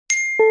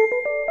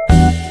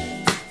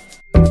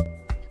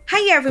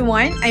Hi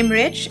everyone, I'm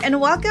Rich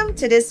and welcome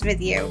to this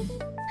video.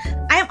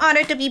 I'm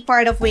honored to be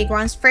part of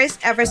Wayground's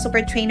first ever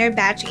Super Trainer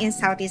batch in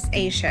Southeast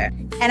Asia,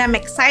 and I'm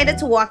excited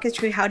to walk you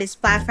through how this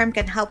platform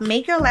can help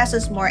make your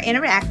lessons more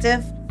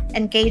interactive,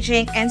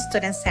 engaging, and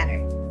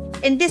student-centered.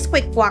 In this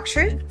quick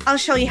walkthrough, I'll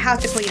show you how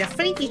to create a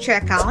free teacher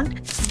account,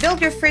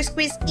 build your first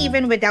quiz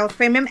even without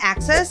premium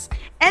access,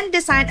 and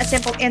design a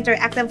simple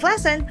interactive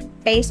lesson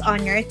based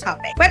on your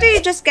topic. Whether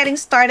you're just getting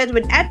started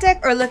with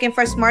EdTech or looking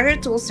for smarter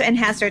tools to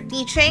enhance your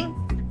teaching,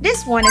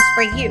 this one is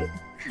for you.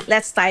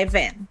 Let's dive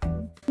in.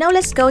 Now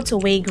let's go to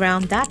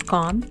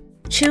wayground.com,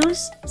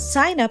 choose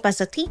Sign Up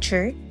as a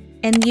Teacher,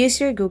 and use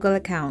your Google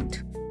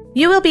account.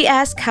 You will be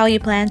asked how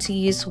you plan to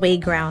use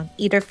Wayground,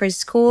 either for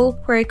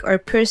school, work, or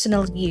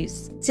personal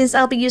use. Since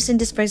I'll be using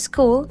this for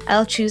school,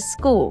 I'll choose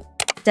School,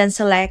 then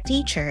select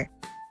Teacher.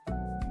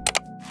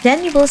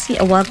 Then you will see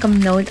a welcome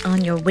note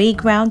on your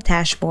Wayground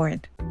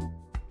dashboard.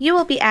 You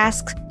will be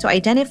asked to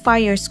identify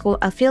your school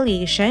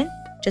affiliation.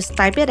 Just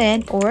type it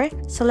in or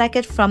select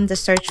it from the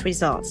search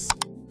results.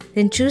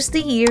 Then choose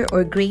the year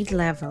or grade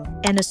level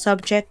and the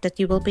subject that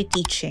you will be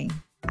teaching.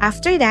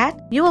 After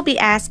that, you will be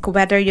asked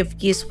whether you've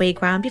used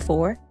Wayground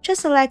before.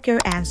 Just select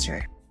your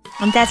answer.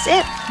 And that's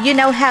it! You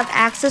now have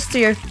access to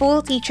your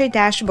full teacher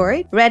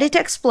dashboard, ready to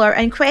explore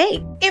and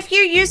create. If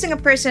you're using a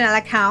personal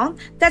account,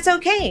 that's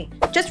okay.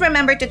 Just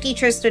remember to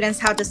teach your students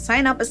how to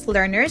sign up as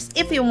learners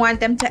if you want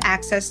them to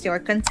access your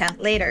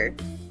content later.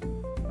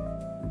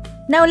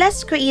 Now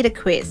let's create a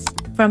quiz.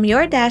 From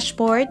your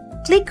dashboard,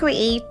 click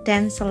Create,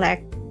 then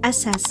select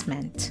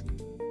Assessment.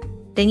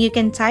 Then you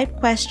can type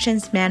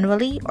questions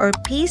manually or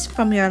paste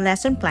from your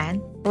lesson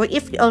plan, or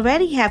if you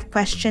already have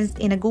questions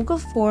in a Google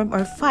form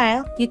or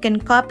file, you can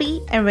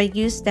copy and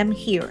reuse them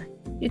here.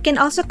 You can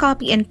also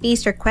copy and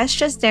paste your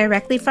questions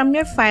directly from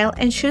your file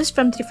and choose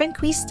from different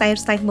quiz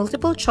types like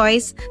multiple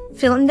choice,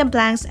 fill in the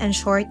blanks, and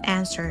short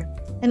answer,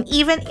 and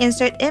even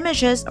insert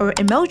images or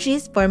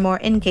emojis for more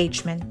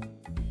engagement.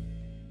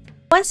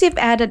 Once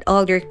you've added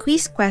all your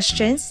quiz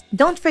questions,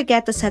 don't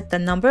forget to set the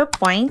number of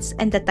points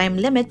and the time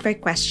limit per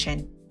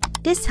question.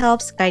 This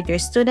helps guide your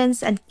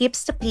students and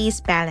keeps the pace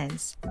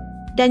balanced.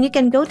 Then you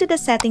can go to the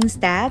Settings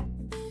tab.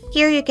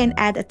 Here you can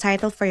add a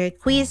title for your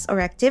quiz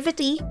or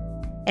activity,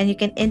 and you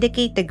can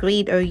indicate the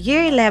grade or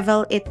year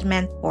level it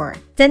meant for.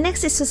 The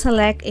next is to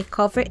select a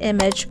cover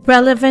image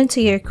relevant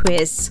to your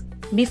quiz.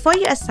 Before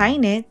you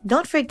assign it,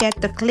 don't forget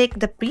to click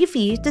the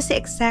preview to see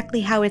exactly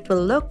how it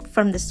will look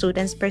from the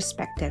student's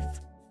perspective.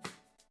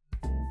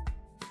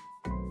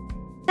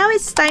 Now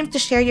it's time to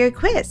share your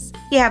quiz.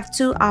 You have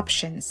two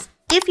options.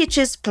 If you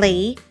choose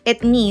Play,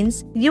 it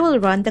means you will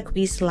run the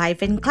quiz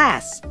live in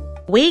class.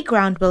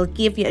 Wayground will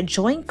give you a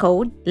join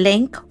code,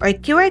 link, or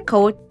QR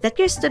code that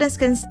your students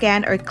can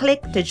scan or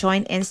click to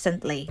join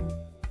instantly.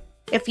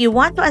 If you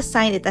want to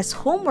assign it as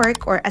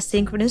homework or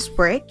asynchronous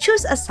work,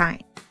 choose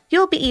Assign.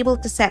 You'll be able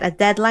to set a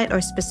deadline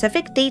or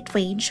specific date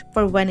range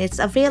for when it's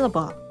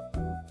available.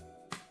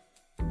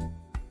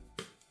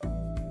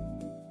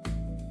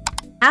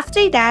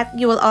 After that,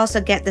 you will also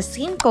get the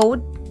same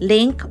code,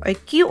 link, or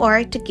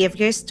QR to give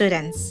your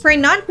students. For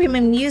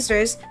non-premium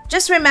users,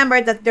 just remember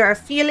that there are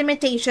few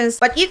limitations,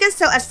 but you can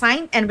still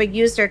assign and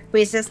reuse your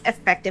quizzes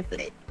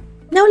effectively.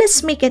 Now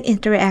let's make an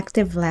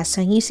interactive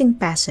lesson using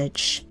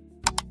Passage.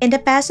 In the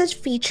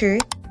Passage feature,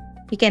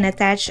 you can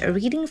attach a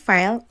reading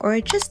file or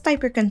just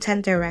type your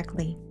content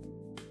directly.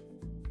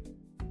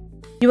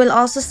 You will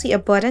also see a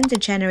button to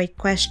generate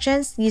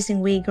questions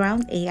using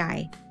Wayground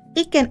AI.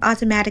 It can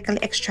automatically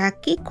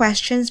extract key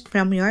questions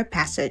from your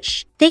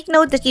passage. Take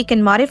note that you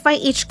can modify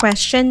each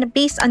question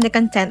based on the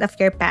content of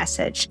your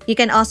passage. You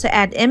can also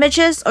add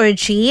images or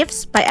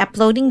GIFs by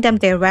uploading them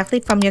directly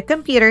from your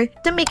computer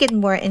to make it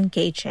more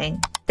engaging.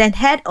 Then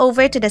head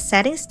over to the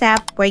Settings tab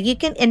where you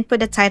can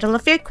input the title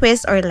of your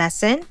quiz or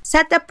lesson,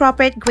 set the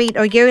appropriate grade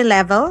or year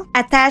level,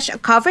 attach a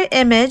cover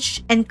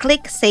image, and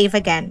click Save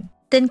again.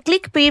 Then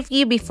click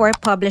Preview before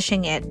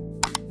publishing it.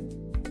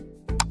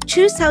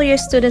 Choose how your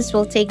students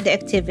will take the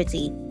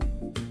activity.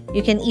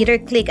 You can either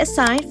click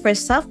Assign for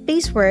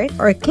self-paced work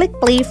or click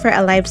Play for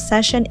a live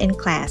session in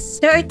class.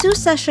 There are two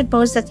session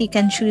modes that you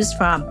can choose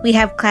from. We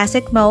have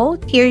Classic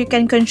mode. Here you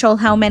can control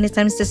how many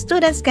times the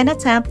students can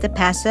attempt the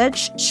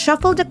passage,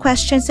 shuffle the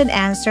questions and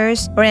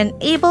answers, or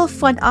enable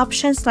fun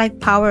options like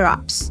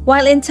power-ups.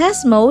 While in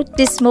Test mode,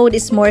 this mode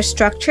is more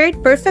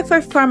structured, perfect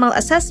for formal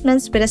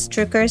assessments with a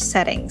stricter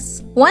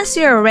settings. Once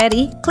you're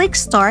ready, click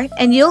Start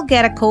and you'll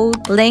get a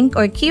code, link,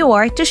 or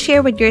QR to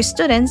share with your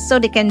students so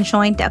they can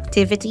join the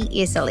activity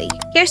easily.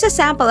 Here's a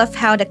sample of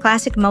how the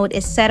Classic mode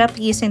is set up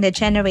using the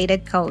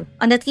generated code.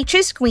 On the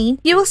teacher screen,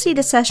 you will see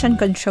the session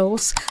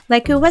controls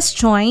like who was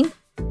joined,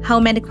 how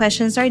many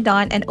questions are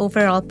done, and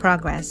overall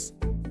progress.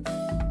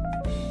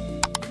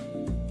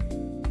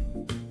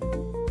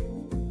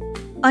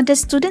 On the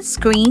student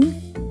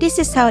screen, this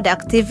is how the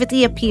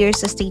activity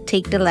appears as they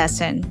take the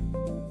lesson.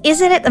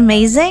 Isn't it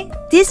amazing?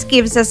 This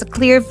gives us a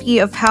clear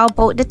view of how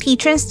both the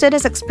teacher and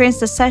students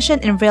experience the session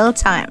in real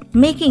time,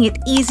 making it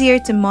easier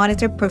to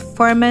monitor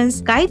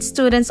performance, guide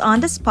students on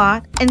the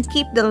spot, and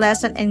keep the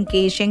lesson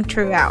engaging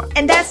throughout.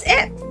 And that's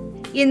it!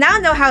 You now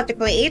know how to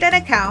create an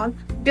account,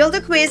 build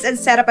a quiz, and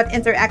set up an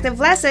interactive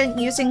lesson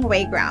using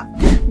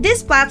Wayground.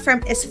 This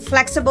platform is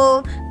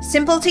flexible,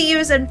 simple to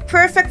use, and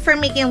perfect for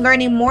making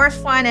learning more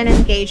fun and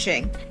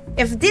engaging.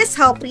 If this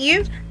helped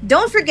you,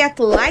 don't forget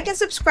to like and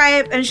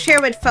subscribe and share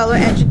with fellow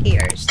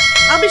educators.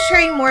 I'll be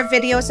sharing more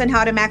videos on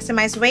how to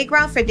maximize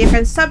Wayground for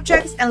different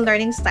subjects and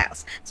learning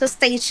styles, so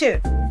stay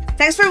tuned.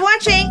 Thanks for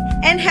watching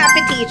and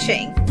happy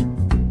teaching!